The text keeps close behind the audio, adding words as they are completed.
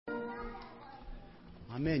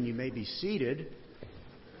Amen. You may be seated.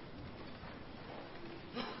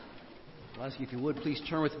 I'll ask you if you would please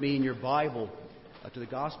turn with me in your Bible to the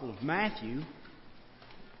Gospel of Matthew.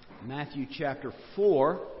 Matthew chapter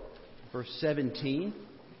 4, verse 17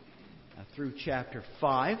 through chapter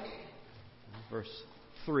 5, verse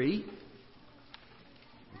 3.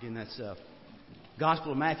 Again, that's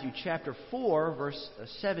Gospel of Matthew chapter 4, verse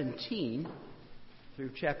 17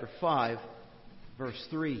 through chapter 5, verse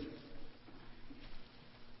 3.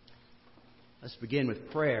 Let's begin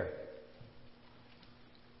with prayer.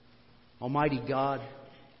 Almighty God,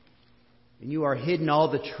 in you are hidden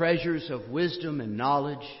all the treasures of wisdom and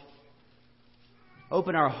knowledge.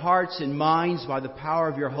 Open our hearts and minds by the power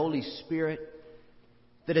of your Holy Spirit,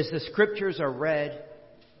 that as the Scriptures are read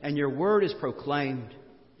and your word is proclaimed,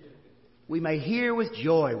 we may hear with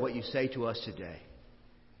joy what you say to us today.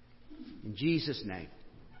 In Jesus' name,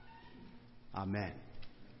 amen.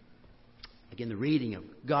 Again, the reading of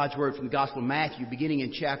God's Word from the Gospel of Matthew, beginning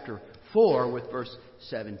in chapter 4 with verse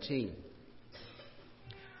 17.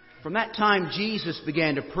 From that time Jesus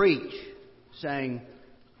began to preach, saying,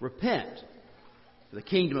 "Repent, for the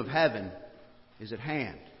kingdom of heaven is at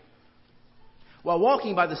hand." While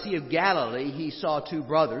walking by the Sea of Galilee, he saw two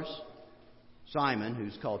brothers, Simon,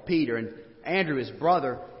 who's called Peter, and Andrew, his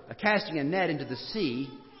brother, casting a net into the sea,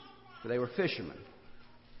 for they were fishermen.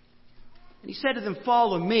 And he said to them,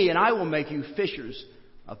 "Follow me, and I will make you fishers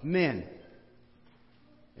of men."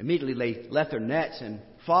 Immediately they left their nets and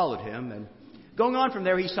followed him. And going on from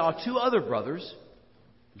there, he saw two other brothers,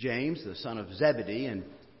 James, the son of Zebedee, and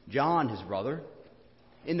John, his brother,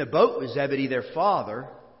 in the boat with Zebedee, their father,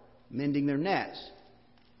 mending their nets.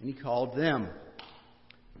 And he called them.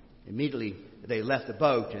 Immediately they left the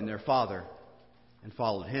boat and their father and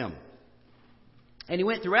followed him. And he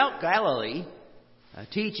went throughout Galilee,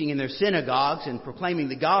 teaching in their synagogues and proclaiming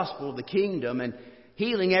the gospel of the kingdom and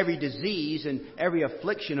healing every disease and every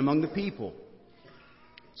affliction among the people.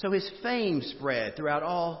 So his fame spread throughout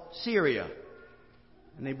all Syria,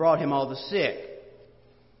 and they brought him all the sick,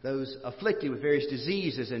 those afflicted with various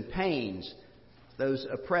diseases and pains, those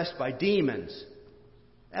oppressed by demons,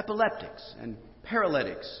 epileptics and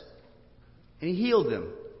paralytics, and he healed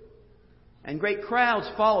them. And great crowds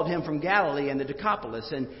followed him from Galilee and the Decapolis,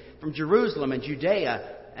 and from Jerusalem and Judea,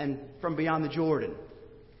 and from beyond the Jordan.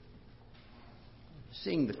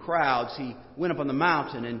 Seeing the crowds, he went up on the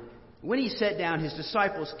mountain, and when he sat down, his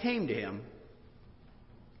disciples came to him.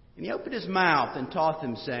 And he opened his mouth and taught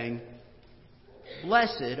them, saying,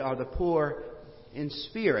 "Blessed are the poor in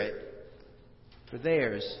spirit, for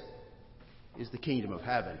theirs is the kingdom of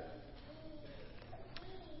heaven."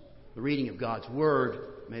 The reading of God's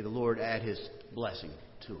Word, may the Lord add His blessing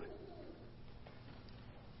to it.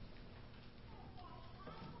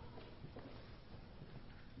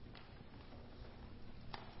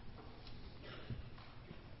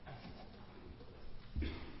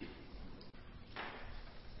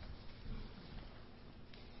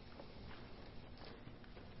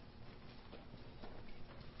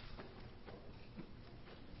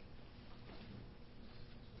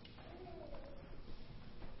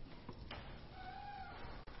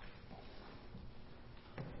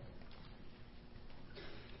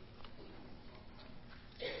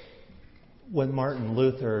 When Martin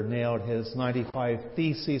Luther nailed his 95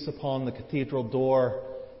 Theses upon the cathedral door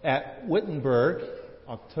at Wittenberg,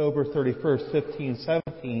 October 31st,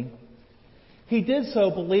 1517, he did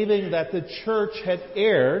so believing that the Church had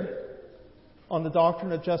erred on the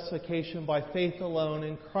doctrine of justification by faith alone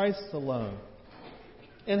in Christ alone.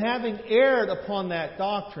 And having erred upon that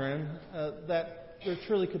doctrine, that there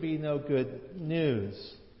truly could be no good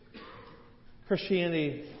news.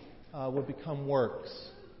 Christianity would become works.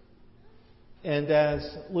 And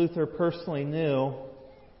as Luther personally knew,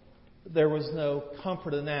 there was no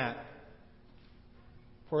comfort in that.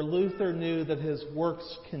 For Luther knew that his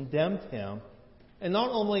works condemned him, and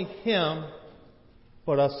not only him,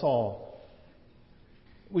 but us all.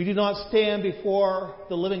 We do not stand before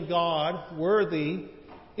the living God worthy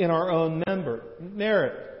in our own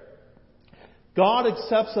merit. God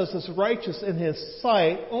accepts us as righteous in His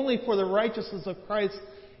sight only for the righteousness of Christ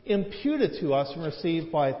imputed to us and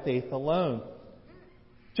received by faith alone.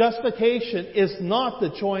 Justification is not the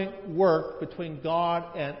joint work between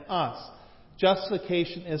God and us.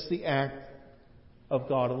 Justification is the act of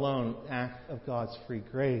God alone, act of God's free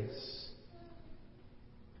grace.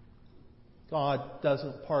 God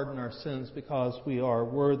doesn't pardon our sins because we are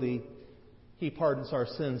worthy. He pardons our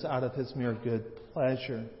sins out of His mere good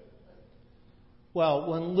pleasure. Well,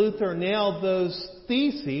 when Luther nailed those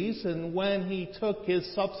theses and when he took his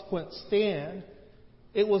subsequent stand,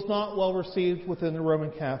 it was not well received within the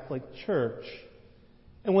Roman Catholic Church.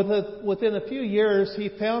 And within a few years, he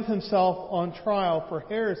found himself on trial for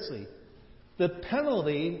heresy. The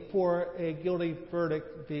penalty for a guilty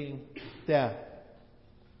verdict being death.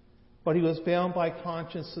 But he was bound by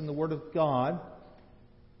conscience and the Word of God.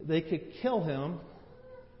 They could kill him,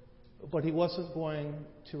 but he wasn't going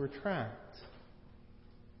to retract.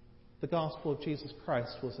 The gospel of Jesus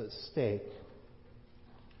Christ was at stake.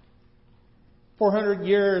 400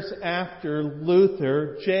 years after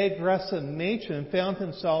Luther, J. Gresham Machen found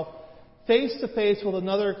himself face to face with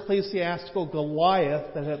another ecclesiastical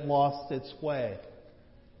Goliath that had lost its way.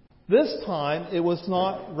 This time, it was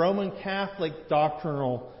not Roman Catholic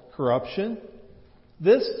doctrinal corruption.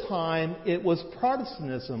 This time, it was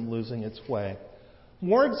Protestantism losing its way.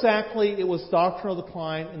 More exactly, it was doctrinal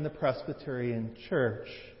decline in the Presbyterian Church.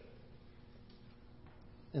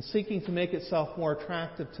 And seeking to make itself more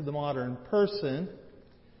attractive to the modern person,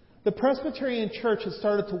 the Presbyterian Church has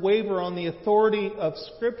started to waver on the authority of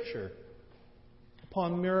Scripture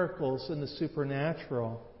upon miracles and the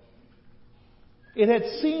supernatural. It had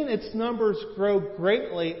seen its numbers grow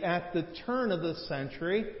greatly at the turn of the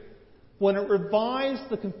century when it revised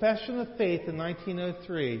the Confession of Faith in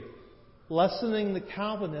 1903, lessening the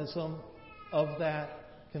Calvinism of that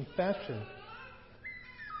confession.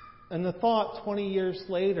 And the thought 20 years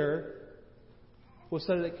later was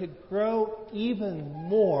that it could grow even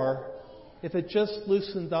more if it just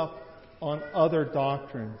loosened up on other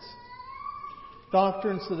doctrines.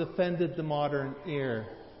 Doctrines that offended the modern ear.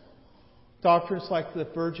 Doctrines like the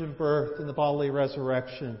virgin birth and the bodily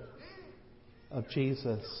resurrection of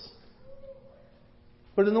Jesus.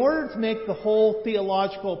 But in order to make the whole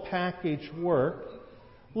theological package work,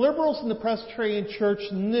 liberals in the Presbyterian Church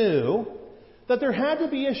knew that there had to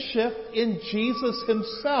be a shift in Jesus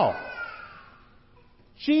himself.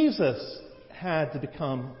 Jesus had to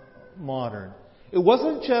become modern. It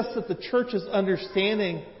wasn't just that the church's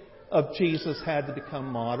understanding of Jesus had to become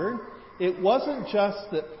modern. It wasn't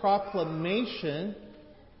just that proclamation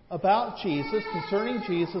about Jesus, concerning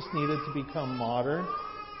Jesus, needed to become modern.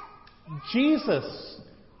 Jesus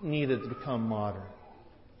needed to become modern.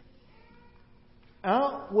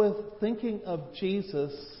 Out with thinking of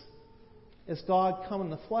Jesus as God come in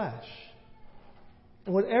the flesh.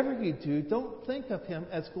 And whatever you do, don't think of Him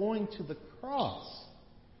as going to the cross.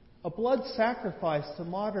 A blood sacrifice to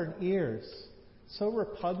modern ears. So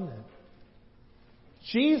repugnant.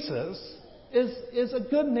 Jesus is a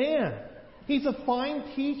good man. He's a fine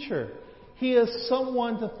teacher. He is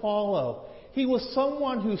someone to follow. He was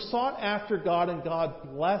someone who sought after God and God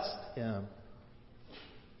blessed him.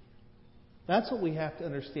 That's what we have to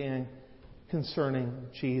understand concerning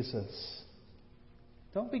Jesus.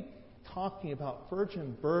 Don't be talking about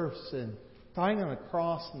virgin births and dying on a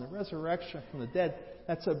cross and the resurrection from the dead.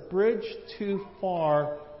 That's a bridge too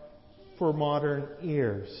far for modern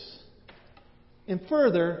ears. And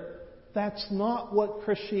further, that's not what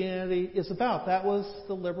Christianity is about. That was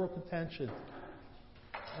the liberal contention.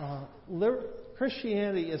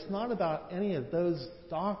 Christianity is not about any of those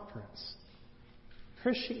doctrines.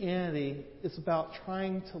 Christianity is about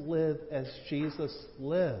trying to live as Jesus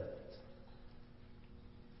lived.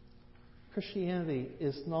 Christianity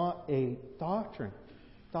is not a doctrine.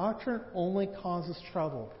 Doctrine only causes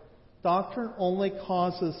trouble. Doctrine only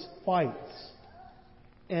causes fights.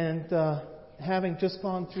 And having just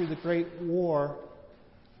gone through the Great War,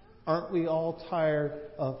 aren't we all tired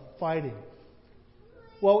of fighting?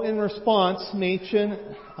 Well, in response, Machen,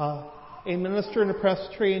 a minister in the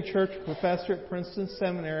Presbyterian Church, professor at Princeton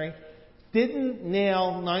Seminary, didn't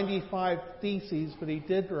nail 95 theses, but he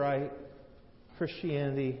did write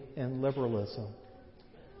Christianity and Liberalism.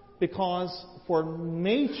 Because for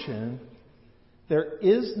Machen, there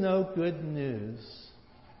is no good news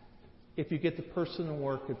if you get the person and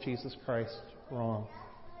work of Jesus Christ wrong.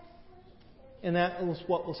 And that was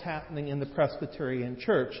what was happening in the Presbyterian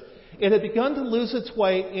Church. It had begun to lose its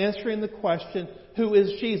way answering the question, who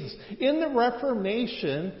is Jesus? In the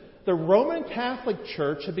Reformation, the Roman Catholic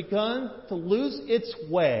Church had begun to lose its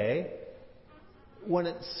way when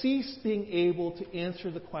it ceased being able to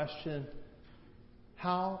answer the question,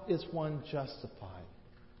 how is one justified?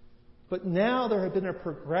 But now there had been a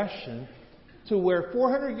progression to where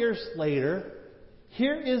 400 years later,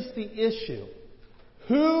 here is the issue.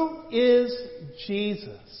 Who is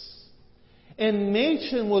Jesus? And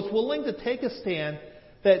Machen was willing to take a stand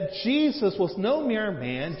that Jesus was no mere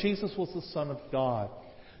man. Jesus was the Son of God.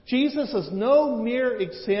 Jesus is no mere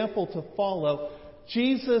example to follow.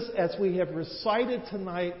 Jesus, as we have recited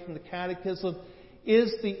tonight from the Catechism,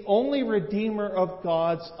 is the only Redeemer of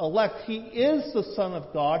God's elect. He is the Son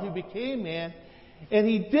of God who became man, and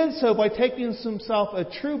He did so by taking himself a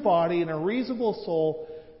true body and a reasonable soul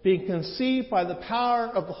being conceived by the power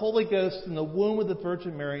of the Holy Ghost in the womb of the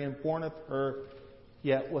Virgin Mary and born of her,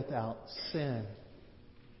 yet without sin.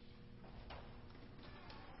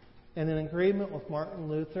 And in agreement with Martin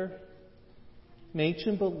Luther,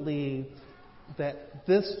 Machen believed that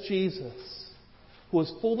this Jesus, who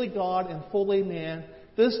was fully God and fully man,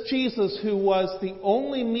 this Jesus who was the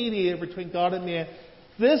only mediator between God and man,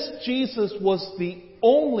 this Jesus was the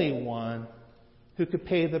only one who could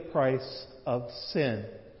pay the price of sin.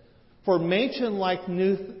 For Machen, like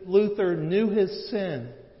Luther, knew his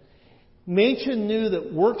sin. Machen knew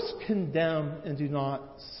that works condemn and do not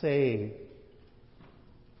save.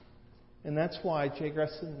 And that's why J.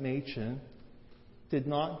 Gresham Machen did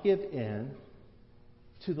not give in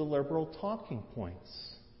to the liberal talking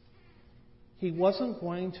points. He wasn't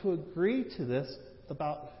going to agree to this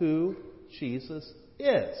about who Jesus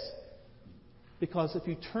is. Because if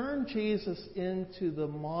you turn Jesus into the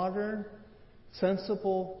modern,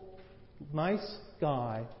 sensible, nice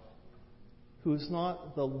guy who's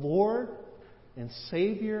not the Lord and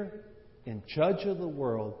Savior and Judge of the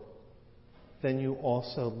world, then you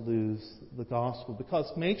also lose the gospel.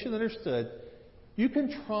 Because Machen understood, you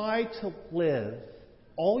can try to live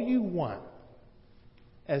all you want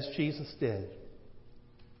as Jesus did,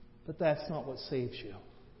 but that's not what saves you.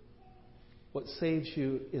 What saves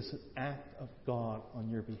you is an act of God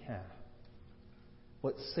on your behalf.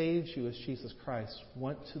 What saves you is Jesus Christ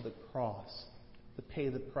went to the cross to pay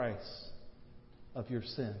the price of your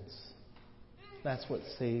sins. That's what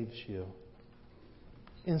saves you.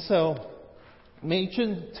 And so,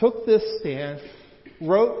 Machen took this stand,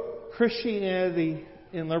 wrote Christianity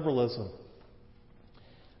in Liberalism.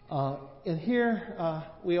 And here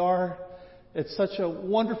we are. It's such a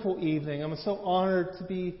wonderful evening. I'm so honored to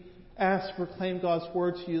be asked to proclaim God's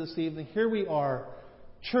Word to you this evening. Here we are,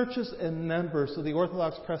 churches and members of the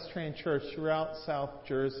Orthodox Presbyterian Church throughout South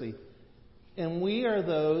Jersey. And we are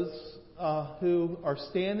those who are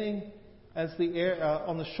standing as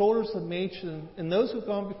on the shoulders of Machen and those who have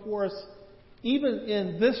gone before us, even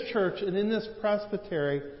in this church and in this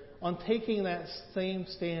presbytery, on taking that same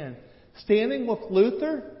stand. Standing with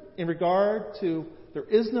Luther in regard to there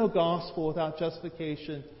is no gospel without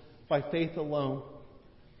justification by faith alone,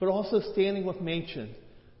 but also standing with Machen.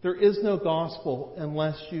 There is no gospel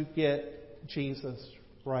unless you get Jesus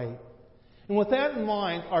right. And with that in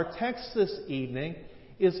mind, our text this evening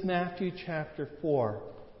is Matthew chapter 4.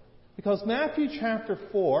 Because Matthew chapter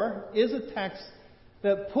 4 is a text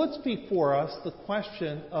that puts before us the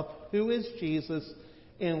question of who is Jesus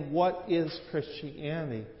and what is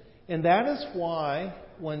Christianity. And that is why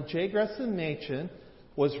when J. Gresham Machen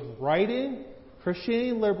was writing Christianity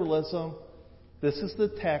and Liberalism, this is the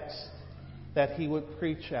text that he would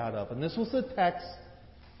preach out of. And this was the text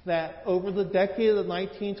that over the decade of the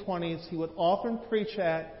 1920s he would often preach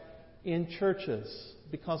at in churches.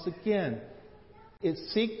 Because again,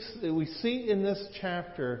 we see in this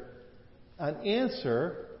chapter an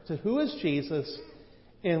answer to who is Jesus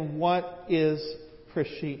and what is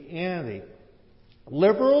Christianity.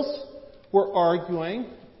 Liberals were arguing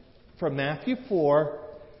from Matthew 4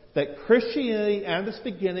 that Christianity at its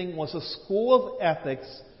beginning was a school of ethics,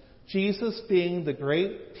 Jesus being the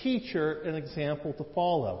great teacher and example to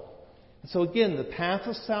follow. So again, the path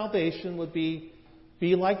of salvation would be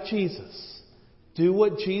like Jesus. Do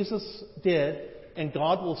what Jesus did, and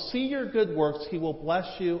God will see your good works. He will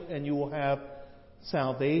bless you, and you will have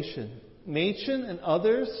salvation. Machen and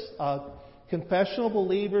others, confessional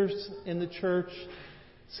believers in the church,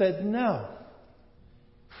 said no.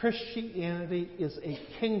 Christianity is a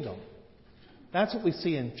kingdom. That's what we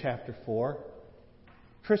see in chapter 4.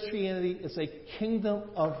 Christianity is a kingdom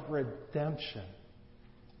of redemption.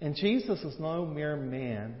 And Jesus is no mere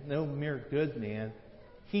man, no mere good man.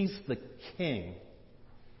 He's the King.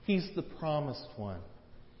 He's the promised one.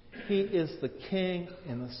 He is the King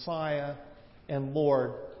and Messiah and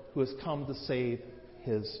Lord who has come to save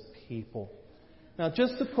His people. Now,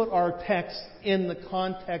 just to put our text in the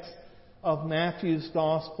context of Matthew's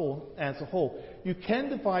Gospel as a whole, you can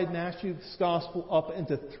divide Matthew's Gospel up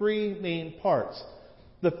into three main parts.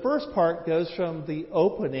 The first part goes from the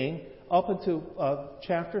opening up into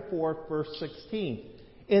chapter 4, verse 16.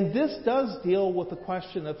 And this does deal with the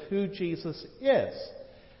question of who Jesus is.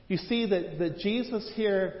 You see that Jesus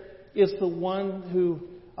here is the one who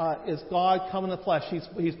is God come in the flesh.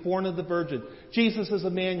 He's born of the Virgin. Jesus is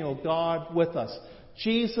Emmanuel, God with us.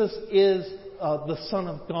 Jesus is the Son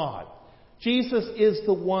of God. Jesus is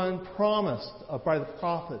the one promised by the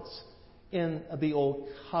prophets in the Old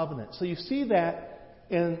Covenant. So you see that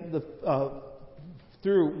in the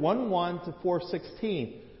through 1:1 to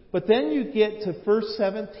 4:16. But then you get to verse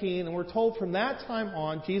 17, and we're told from that time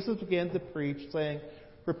on, Jesus began to preach, saying,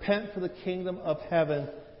 "Repent, for the kingdom of heaven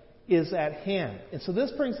is at hand." And so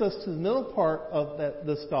this brings us to the middle part of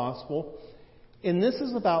this gospel. And this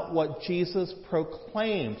is about what Jesus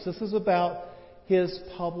proclaims. This is about His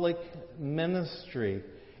public ministry.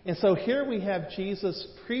 And so here we have Jesus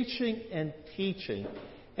preaching and teaching.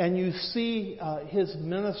 And you see His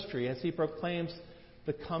ministry as He proclaims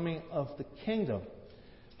the coming of the kingdom.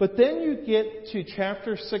 But then you get to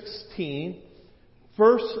chapter 16,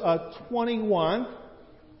 verse 21.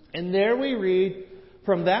 And there we read,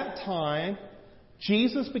 "From that time,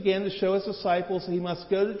 Jesus began to show His disciples that He must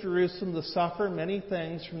go to Jerusalem to suffer many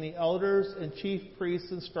things from the elders and chief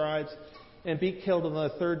priests and scribes and be killed and on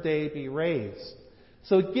the third day be raised."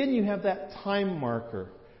 So again, you have that time marker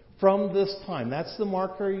from this time. That's the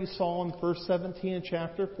marker you saw in verse 17 in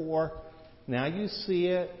chapter 4. Now you see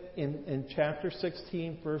it in chapter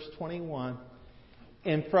 16, verse 21.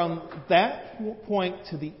 And from that point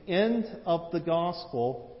to the end of the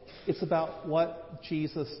gospel, it's about what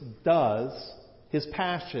Jesus does, His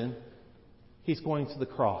passion. He's going to the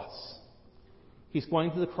cross. He's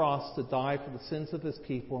going to the cross to die for the sins of His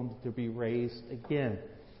people and to be raised again.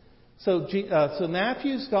 So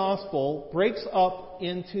Matthew's gospel breaks up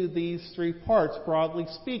into these three parts, broadly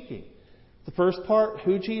speaking. The first part,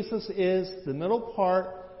 who Jesus is. The middle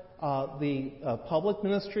part, the public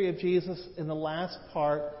ministry of Jesus. And the last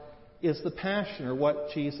part is the passion, or what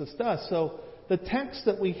Jesus does. So the text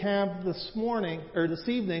that we have this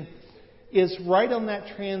evening is right on that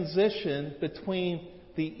transition between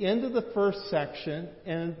the end of the first section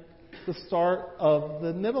and the start of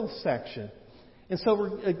the middle section. And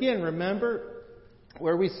so, again, remember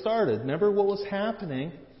where we started. Remember what was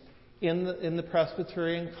happening in the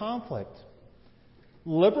Presbyterian conflict.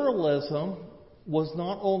 Liberalism was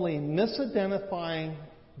not only misidentifying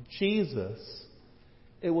Jesus,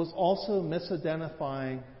 it was also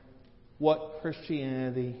misidentifying what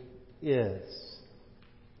Christianity is.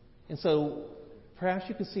 And so, perhaps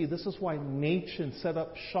you can see this is why Machen set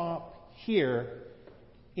up shop here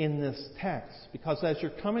in this text. Because as you're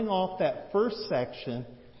coming off that first section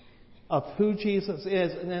of who Jesus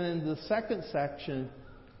is, and then in the second section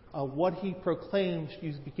of what He proclaims,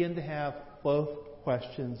 you begin to have both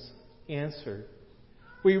questions answered.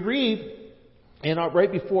 We read, and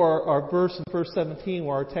right before our verse in verse 17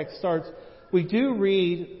 where our text starts, we do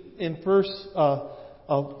read in verse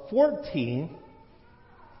 14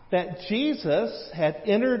 that Jesus had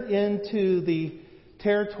entered into the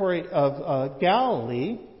territory of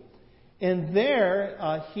Galilee, and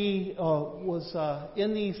there he was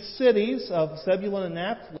in these cities of Zebulun and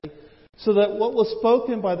Naphtali, so that what was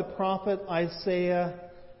spoken by the prophet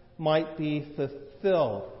Isaiah might be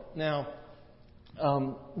fulfilled. Now,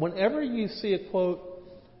 whenever you see a quote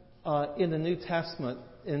in the New Testament,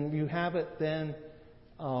 and you have it then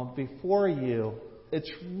before you,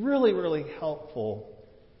 it's really, really helpful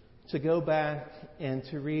to go back and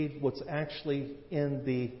to read what's actually in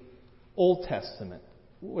the Old Testament,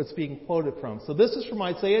 what's being quoted from. So this is from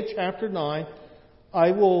Isaiah chapter 9.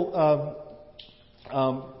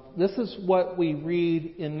 This is what we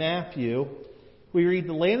read in Matthew. We read,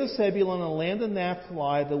 "The land of Zebulun and the land of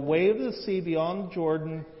Naphtali, the way of the sea beyond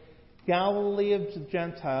Jordan, Galilee of the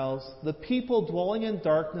Gentiles, the people dwelling in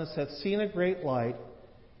darkness have seen a great light.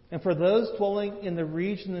 And for those dwelling in the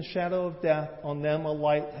region of the shadow of death, on them a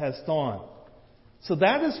light has dawned." So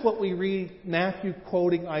that is what we read Matthew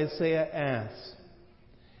quoting Isaiah as.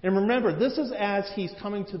 And remember, this is as he's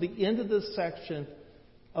coming to the end of this section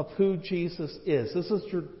of who Jesus is. This is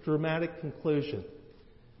the dramatic conclusion.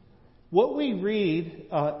 What we read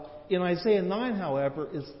in Isaiah 9, however,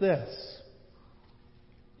 is this.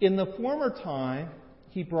 "In the former time,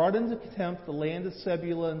 He brought into contempt the land of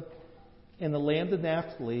Zebulun and the land of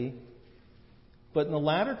Naphtali, but in the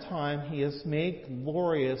latter time He has made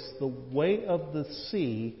glorious the way of the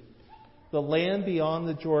sea, the land beyond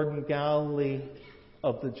the Jordan, Galilee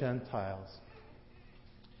of the Gentiles."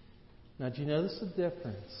 Now, do you notice the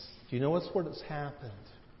difference? Do you notice what has happened?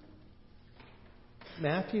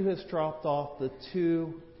 Matthew has dropped off the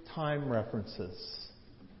two time references.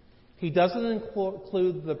 He doesn't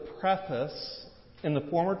include the preface, "In the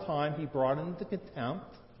former time He brought into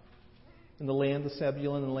contempt in the land of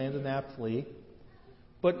Zebulun and the land of Naphtali."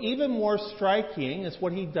 But even more striking is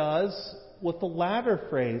what He does with the latter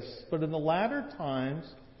phrase. "But in the latter times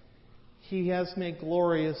He has made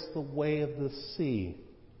glorious the way of the sea."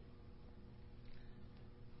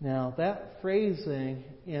 Now, that phrasing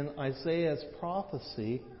in Isaiah's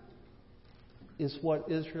prophecy is what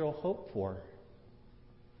Israel hoped for.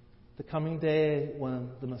 The coming day when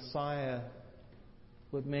the Messiah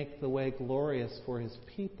would make the way glorious for His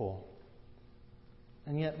people.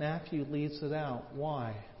 And yet Matthew leaves it out.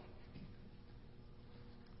 Why?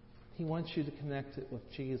 He wants you to connect it with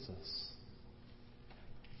Jesus.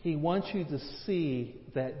 He wants you to see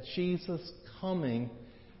that Jesus coming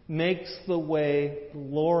makes the way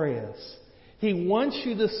glorious. He wants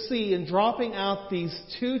you to see, in dropping out these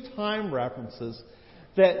two time references,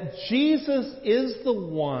 that Jesus is the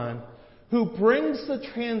one who brings the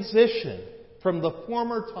transition from the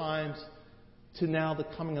former times to now the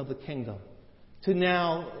coming of the kingdom, to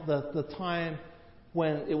now the time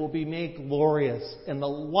when it will be made glorious and the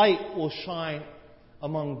light will shine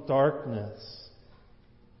among darkness.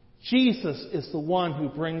 Jesus is the one who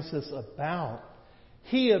brings this about.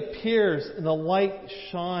 He appears and the light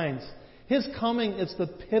shines. His coming is the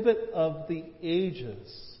pivot of the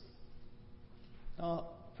ages.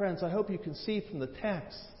 Friends, I hope you can see from the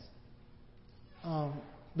text,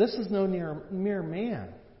 this is no mere man.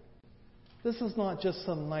 This is not just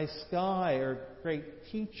some nice guy or great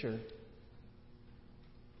teacher.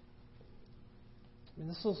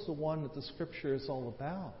 This is the one that the Scripture is all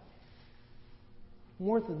about.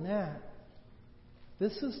 More than that,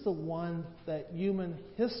 this is the one that human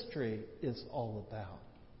history is all about.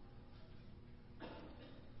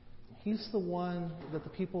 He's the one that the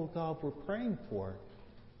people of God were praying for.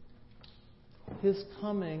 His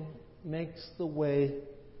coming makes the way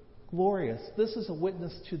glorious. This is a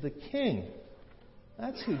witness to the King.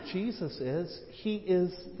 That's who Jesus is. He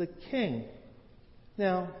is the King.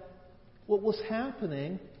 Now, what was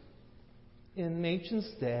happening in Machen's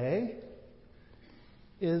day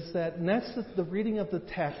is that, and that's the reading of the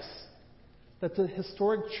text that the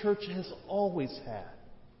historic church has always had.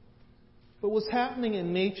 But what's happening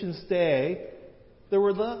in Machen's day, there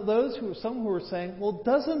were some who were saying, well,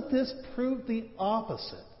 doesn't this prove the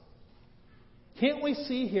opposite? Can't we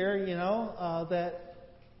see here, that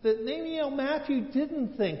maybe Matthew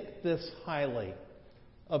didn't think this highly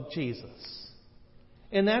of Jesus,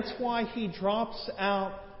 and that's why he drops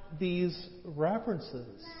out these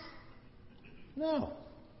references? No.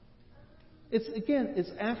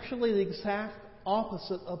 It's actually the exact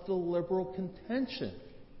opposite of the liberal contention.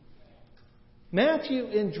 Matthew,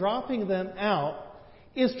 in dropping them out,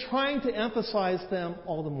 is trying to emphasize them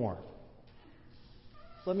all the more.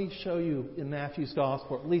 Let me show you in Matthew's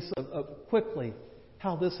Gospel, at least quickly,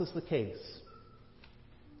 how this is the case.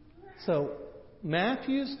 So,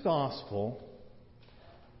 Matthew's Gospel,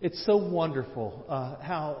 it's so wonderful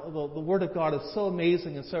how the Word of God is so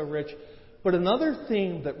amazing and so rich. But another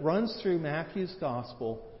theme that runs through Matthew's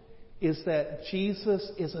Gospel is that Jesus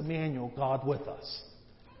is Emmanuel, God with us.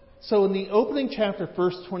 So in the opening chapter,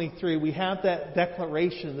 verse 23, we have that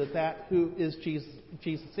declaration that who is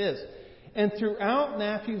Jesus is. And throughout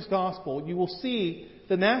Matthew's Gospel, you will see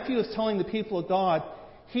that Matthew is telling the people of God,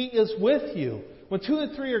 He is with you. When 2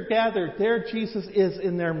 and 3 are gathered, there Jesus is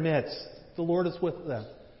in their midst. The Lord is with them.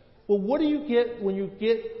 Well, what do you get when you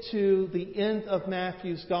get to the end of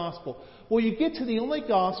Matthew's Gospel? Well, you get to the only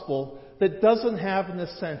Gospel that doesn't have an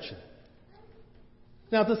ascension.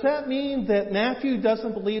 Now, does that mean that Matthew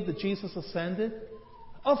doesn't believe that Jesus ascended?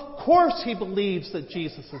 Of course he believes that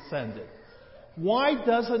Jesus ascended. Why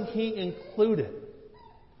doesn't he include it?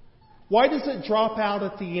 Why does it drop out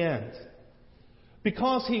at the end?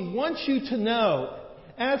 Because he wants you to know,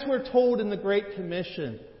 as we're told in the Great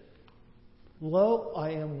Commission, lo,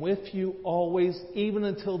 I am with you always, even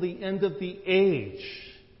until the end of the age.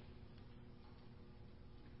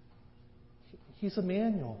 He's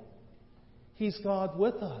Emmanuel. He's God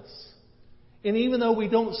with us. And even though we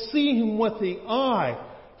don't see Him with the eye,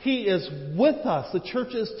 He is with us. The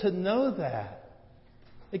church is to know that.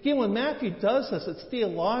 Again, when Matthew does this, it's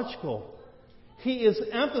theological. He is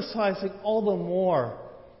emphasizing all the more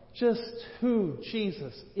just who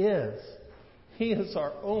Jesus is. He is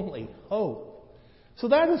our only hope. So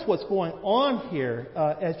that is what's going on here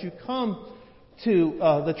as you come to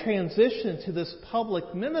the transition to this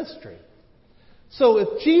public ministry. So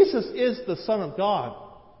if Jesus is the Son of God,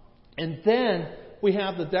 and then we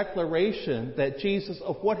have the declaration that Jesus,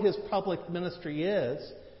 of what His public ministry is,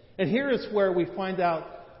 and here is where we find out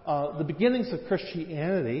the beginnings of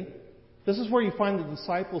Christianity. This is where you find the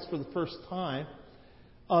disciples for the first time.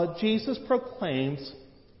 Jesus proclaims,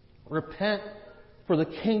 repent, for the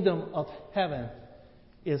kingdom of heaven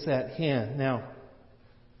is at hand. Now,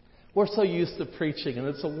 we're so used to preaching, and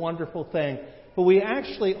it's a wonderful thing. But we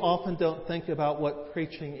actually often don't think about what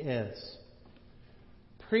preaching is.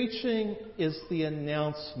 Preaching is the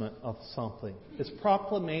announcement of something. It's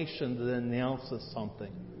proclamation that announces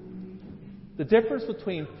something. The difference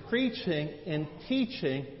between preaching and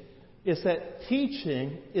teaching is that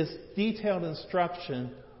teaching is detailed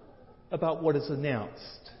instruction about what is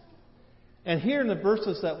announced. And here in the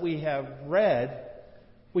verses that we have read,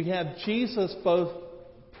 we have Jesus both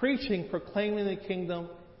preaching, proclaiming the kingdom,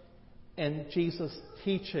 and Jesus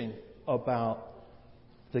teaching about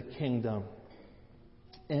the kingdom.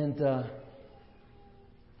 And the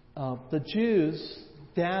Jews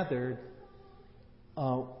gathered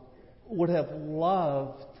would have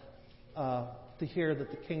loved to hear that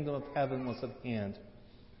the kingdom of heaven was at hand.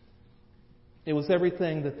 It was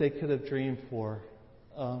everything that they could have dreamed for,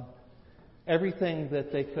 everything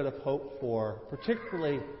that they could have hoped for,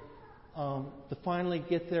 particularly to finally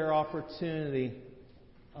get their opportunity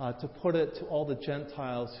to put it to all the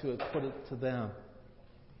Gentiles who had put it to them.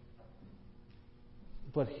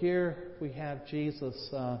 But here we have Jesus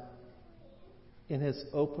in his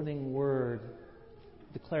opening word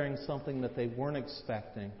declaring something that they weren't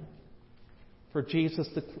expecting. For Jesus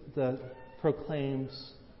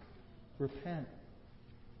proclaims, repent.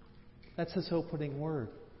 That's his opening word.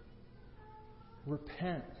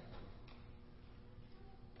 Repent.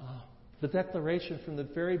 The declaration from the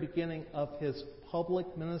very beginning of his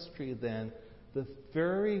public ministry then, the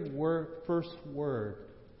very first word,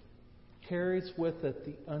 carries with it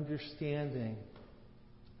the understanding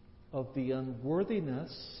of the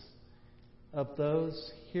unworthiness of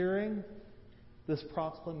those hearing this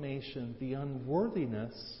proclamation, the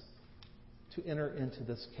unworthiness to enter into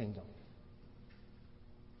this kingdom.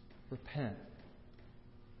 Repent,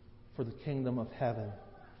 for the kingdom of heaven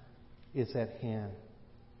is at hand.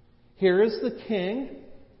 Here is the King,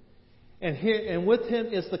 and with him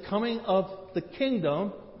is the coming of the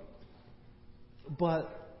kingdom,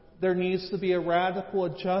 but there needs to be a radical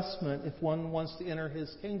adjustment if one wants to enter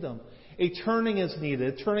his kingdom. A turning is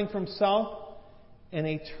needed, a turning from self and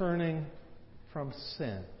a turning from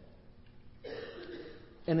sin.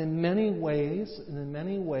 And in many ways,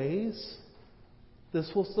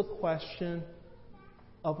 this was the question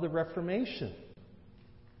of the Reformation.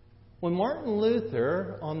 When Martin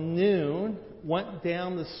Luther, on noon, went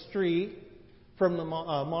down the street from the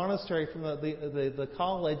monastery, from the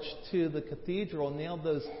college to the cathedral, and nailed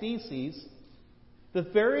those theses, the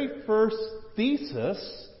very first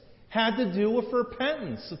thesis had to do with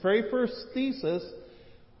repentance. The very first thesis,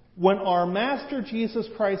 when our Master Jesus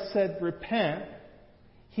Christ said, repent,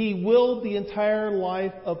 He willed the entire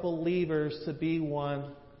life of believers to be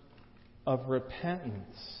one of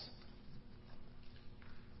repentance.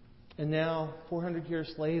 And now, 400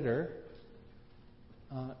 years later,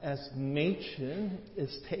 as Machen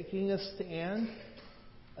is taking a stand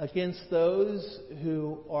against those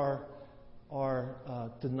who are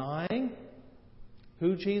denying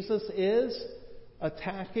who Jesus is,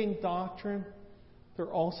 attacking doctrine, there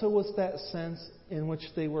also was that sense in which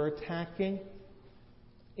they were attacking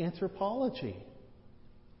anthropology.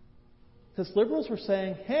 Because liberals were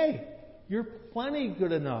saying, hey, you're plenty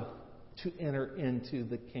good enough to enter into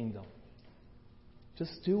the kingdom.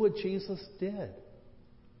 Just do what Jesus did.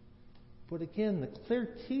 But again, the clear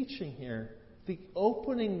teaching here, the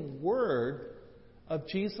opening word of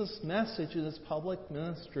Jesus' message in his public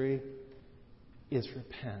ministry is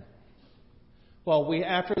repent. Well,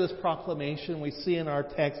 after this proclamation, we see in our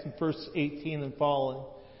text in verse 18 and following,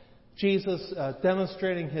 Jesus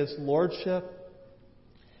demonstrating his lordship,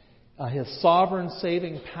 his sovereign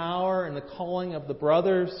saving power, and the calling of the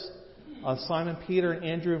brothers, Simon, Peter, and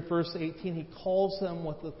Andrew in verse 18. He calls them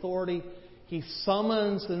with authority. He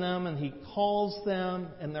summons them and he calls them,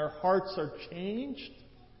 and their hearts are changed.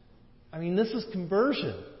 I mean, this is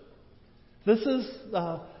conversion. This is,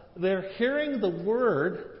 they're hearing the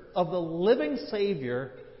word of the living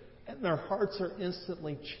Savior, and their hearts are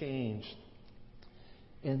instantly changed.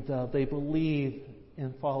 And they believe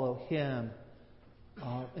and follow Him.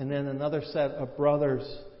 And then another set of brothers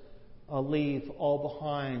leave all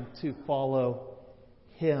behind to follow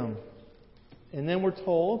Him. And then we're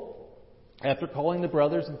told, after calling the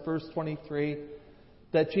brothers in verse 23,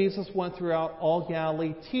 that Jesus went throughout all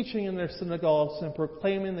Galilee, teaching in their synagogues and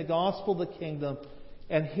proclaiming the gospel of the kingdom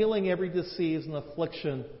and healing every disease and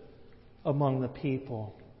affliction among the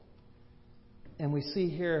people. And we see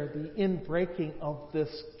here the inbreaking of this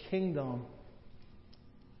kingdom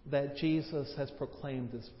that Jesus has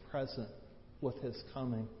proclaimed is present with His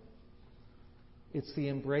coming. It's the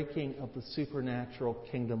inbreaking of the supernatural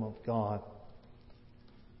kingdom of God.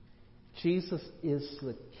 Jesus is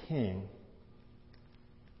the King,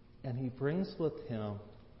 and He brings with Him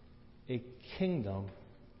a kingdom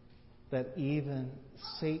that even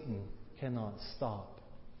Satan cannot stop.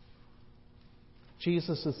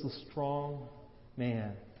 Jesus is the strong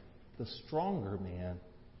man, the stronger man,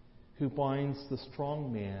 who binds the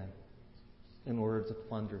strong man in order to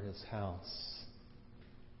plunder his house.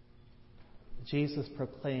 Jesus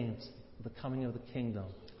proclaims the coming of the kingdom.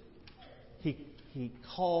 He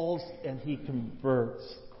calls and he converts.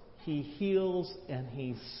 He heals and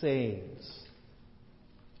he saves.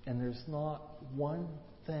 And there's not one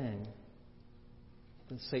thing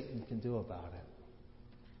that Satan can do about it.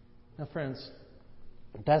 Now, friends,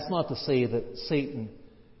 that's not to say that Satan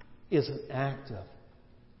isn't active.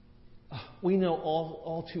 We know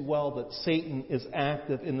all too well that Satan is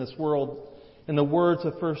active in this world. In the words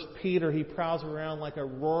of 1 Peter, he prowls around like a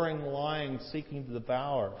roaring lion seeking to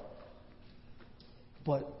devour.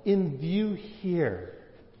 But in view here,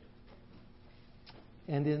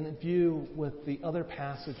 and in view with the other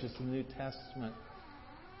passages in the New Testament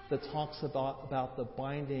that talks about the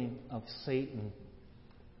binding of Satan,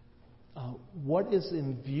 what is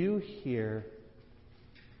in view here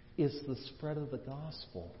is the spread of the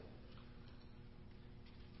gospel.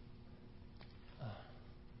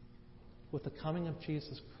 With the coming of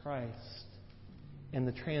Jesus Christ and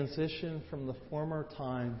the transition from the former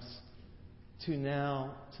times to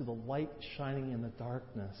now to the light shining in the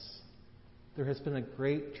darkness, there has been a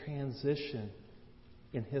great transition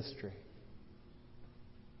in history.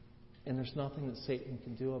 And there's nothing that Satan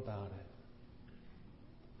can do about it.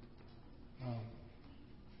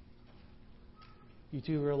 You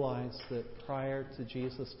do realize that prior to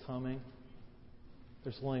Jesus coming,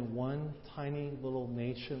 there's only one tiny little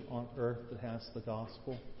nation on earth that has the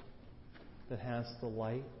gospel, that has the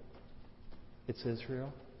light. It's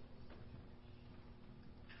Israel.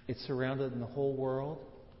 It's surrounded in the whole world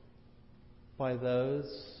by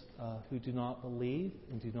those who do not believe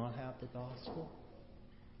and do not have the gospel.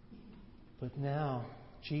 But now,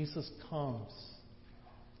 Jesus comes,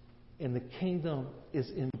 and the kingdom is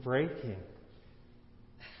in breaking.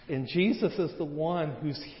 And Jesus is the one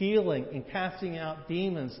who's healing and casting out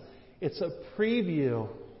demons. It's a preview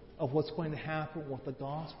of what's going to happen with the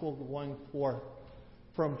gospel going forth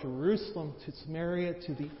from Jerusalem to Samaria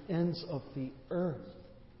to the ends of the earth.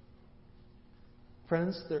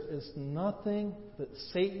 Friends, there is nothing that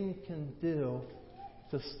Satan can do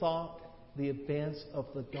to stop the advance of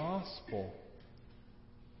the gospel.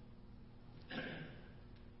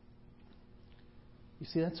 You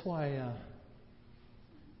see, that's why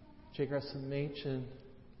J. Gresham Machen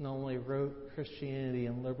not only wrote Christianity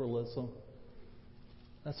and Liberalism,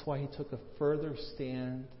 that's why he took a further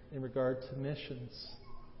stand in regard to missions.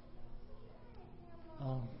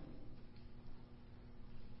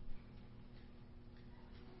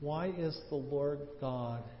 Why is the Lord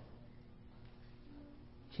God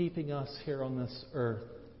keeping us here on this earth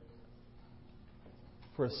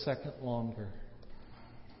for a second longer?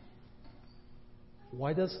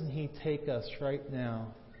 Why doesn't He take us right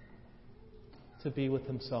now to be with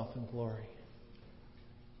Himself in glory?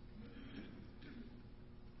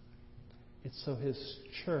 It's so His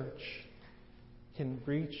church can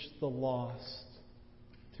reach the lost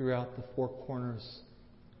throughout the four corners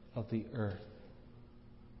of the earth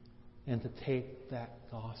and to take that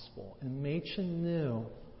gospel. And Machen knew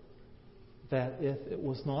that if it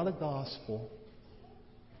was not a gospel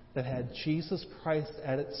that had Jesus Christ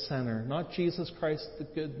at its center, not Jesus Christ the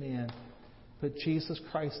good man, but Jesus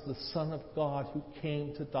Christ the Son of God who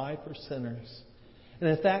came to die for sinners. And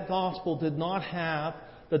if that gospel did not have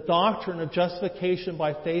the doctrine of justification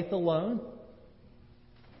by faith alone,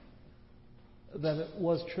 then it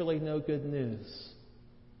was truly no good news.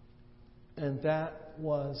 And that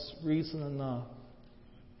was reason enough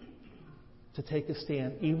to take a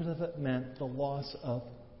stand, even if it meant the loss of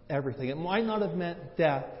everything. It might not have meant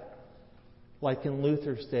death, like in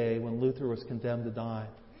Luther's day when Luther was condemned to die.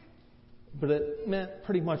 But it meant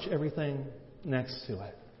pretty much everything next to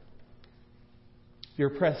it.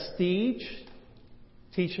 Your prestige,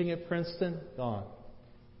 teaching at Princeton, gone.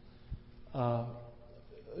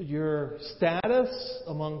 Your status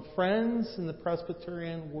among friends in the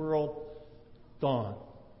Presbyterian world, gone.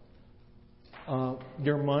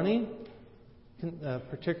 Your money,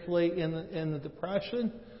 particularly in the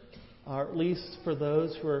Depression, or at least for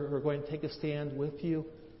those who are going to take a stand with you,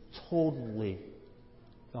 totally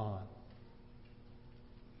gone.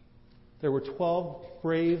 There were 12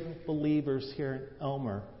 brave believers here in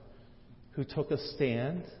Elmer who took a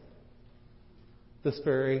stand this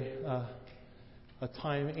very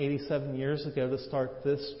time 87 years ago to start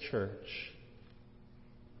this church.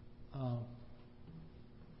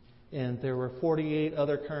 And there were 48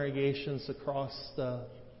 other congregations across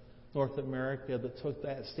North America that took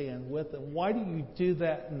that stand with them. Why do you do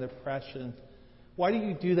that in the Depression? Why do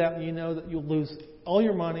you do that when you know that you'll lose all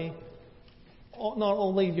your money, not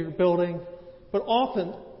only your building, but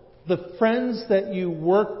often the friends that you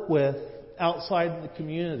work with outside the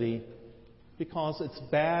community because it's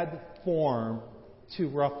bad form to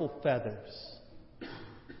ruffle feathers.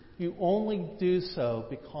 You only do so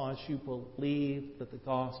because you believe that the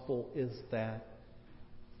gospel is that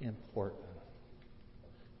important.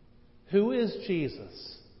 Who is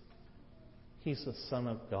Jesus? He's the Son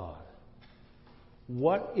of God.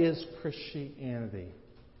 What is Christianity?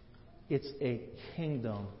 It's a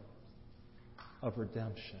kingdom of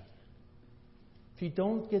redemption. If you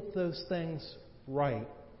don't get those things right,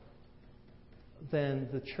 then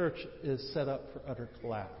the church is set up for utter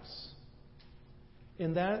collapse.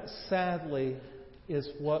 And that, sadly, is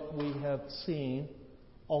what we have seen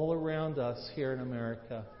all around us here in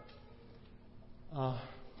America.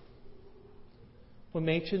 When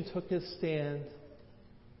Machen took his stand,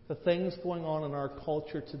 the things going on in our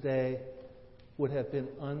culture today would have been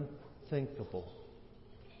unthinkable.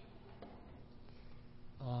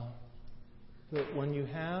 But when you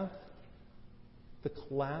have the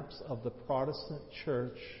collapse of the Protestant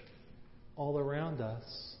church all around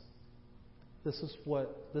us, this is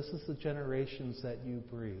the generations that you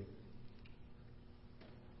breed.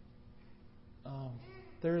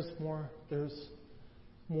 There's more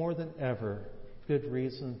than ever good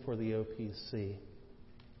reason for the OPC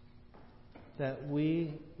that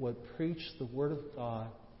we would preach the Word of God,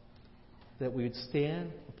 that we would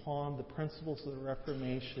stand upon the principles of the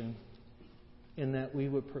Reformation, and that we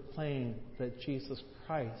would proclaim that Jesus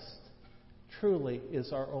Christ truly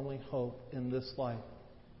is our only hope in this life,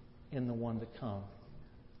 in the one to come.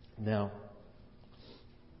 Now,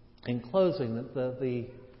 in closing, the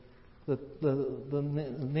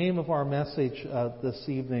name of our message this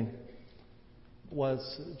evening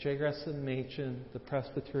was J. Gresham Machen, the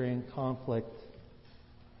Presbyterian Conflict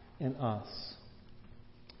in Us.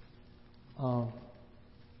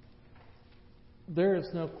 There is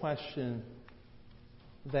no question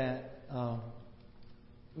that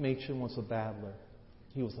Machen was a battler.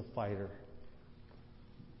 He was a fighter.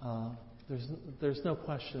 There's no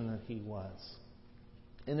question that he was.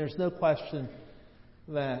 And there's no question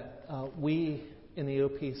that we in the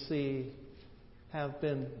OPC have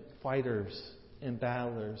been fighters and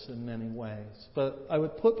battlers in many ways. But I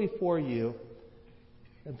would put before you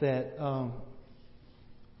that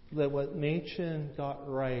what Machen got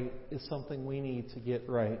right is something we need to get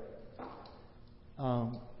right.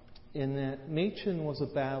 In that Machen was a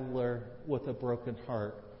battler with a broken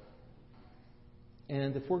heart.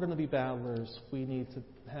 And if we're going to be battlers, we need to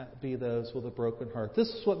be those with a broken heart. This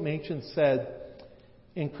is what Machen said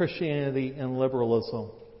in Christianity and Liberalism.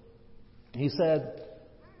 He said,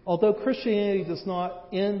 although Christianity does not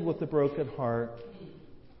end with the broken heart,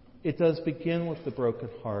 it does begin with the broken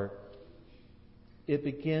heart. It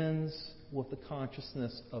begins with the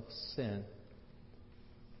consciousness of sin.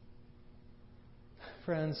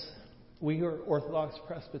 Friends, we are Orthodox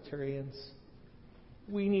Presbyterians.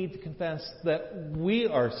 We need to confess that we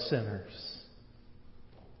are sinners.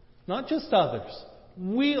 Not just others.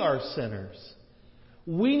 We are sinners.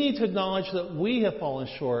 We need to acknowledge that we have fallen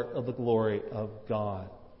short of the glory of God.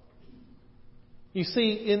 You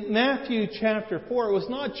see, in Matthew chapter 4, it was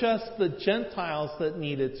not just the Gentiles that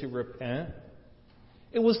needed to repent.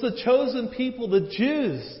 It was the chosen people, the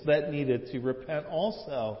Jews, that needed to repent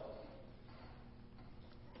also.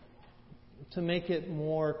 To make it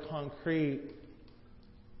more concrete,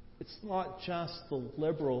 it's not just the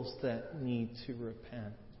liberals that need to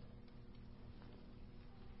repent.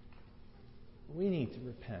 We need to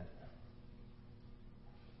repent.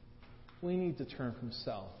 We need to turn from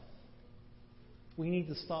self. We need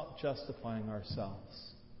to stop justifying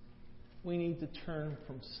ourselves. We need to turn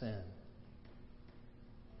from sin.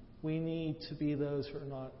 We need to be those who are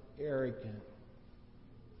not arrogant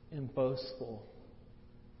and boastful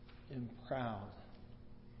and proud.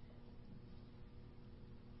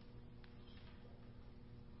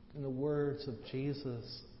 In the words of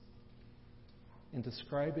Jesus in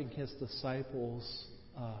describing his disciples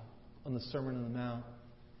on the Sermon on the Mount,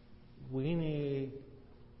 we need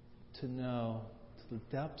to know to the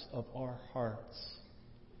depths of our hearts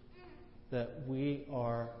that we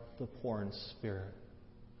are the poor in spirit,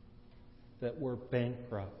 that we're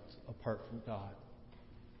bankrupt apart from God,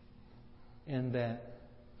 and that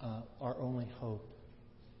our only hope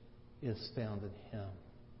is found in Him.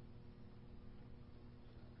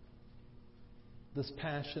 This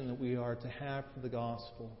passion that we are to have for the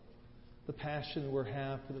gospel, the passion we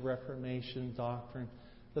have for the Reformation doctrine,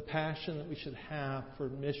 the passion that we should have for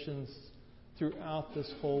missions throughout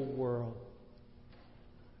this whole world,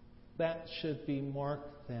 that should be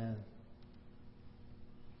marked then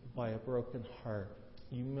by a broken heart.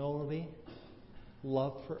 Humility,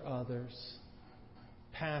 love for others,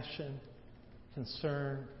 passion,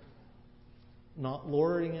 concern, not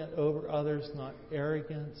lording it over others, not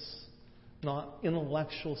arrogance, not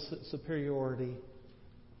intellectual superiority,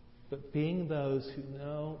 but being those who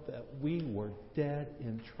know that we were dead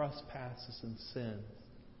in trespasses and sins,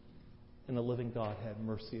 and the living God had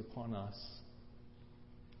mercy upon us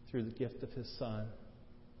through the gift of His Son,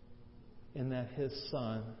 and that His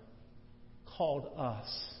Son called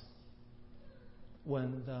us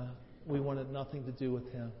when we wanted nothing to do with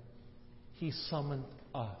Him. He summoned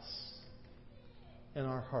us, and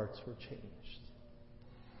our hearts were changed.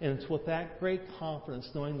 And it's with that great confidence,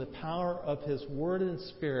 knowing the power of His Word and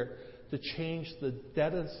Spirit to change the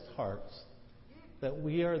deadest hearts, that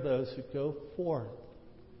we are those who go forth,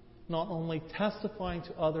 not only testifying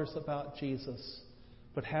to others about Jesus,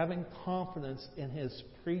 but having confidence in His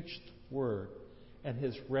preached Word and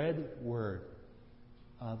His read Word,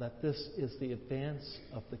 that this is the advance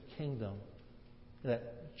of the kingdom,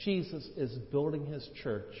 that Jesus is building His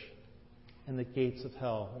church, and the gates of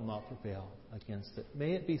hell will not prevail against it.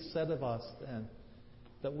 May it be said of us then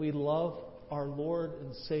that we love our Lord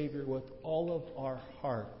and Savior with all of our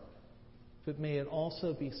heart, but may it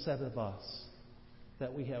also be said of us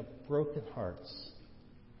that we have broken hearts,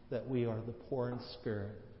 that we are the poor in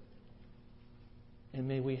spirit. And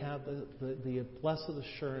may we have the blessed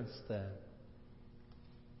assurance then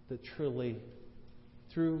that truly,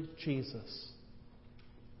 through Jesus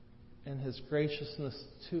and His graciousness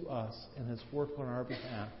to us and His work on our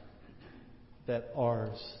behalf, that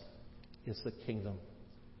ours is the kingdom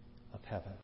of heaven.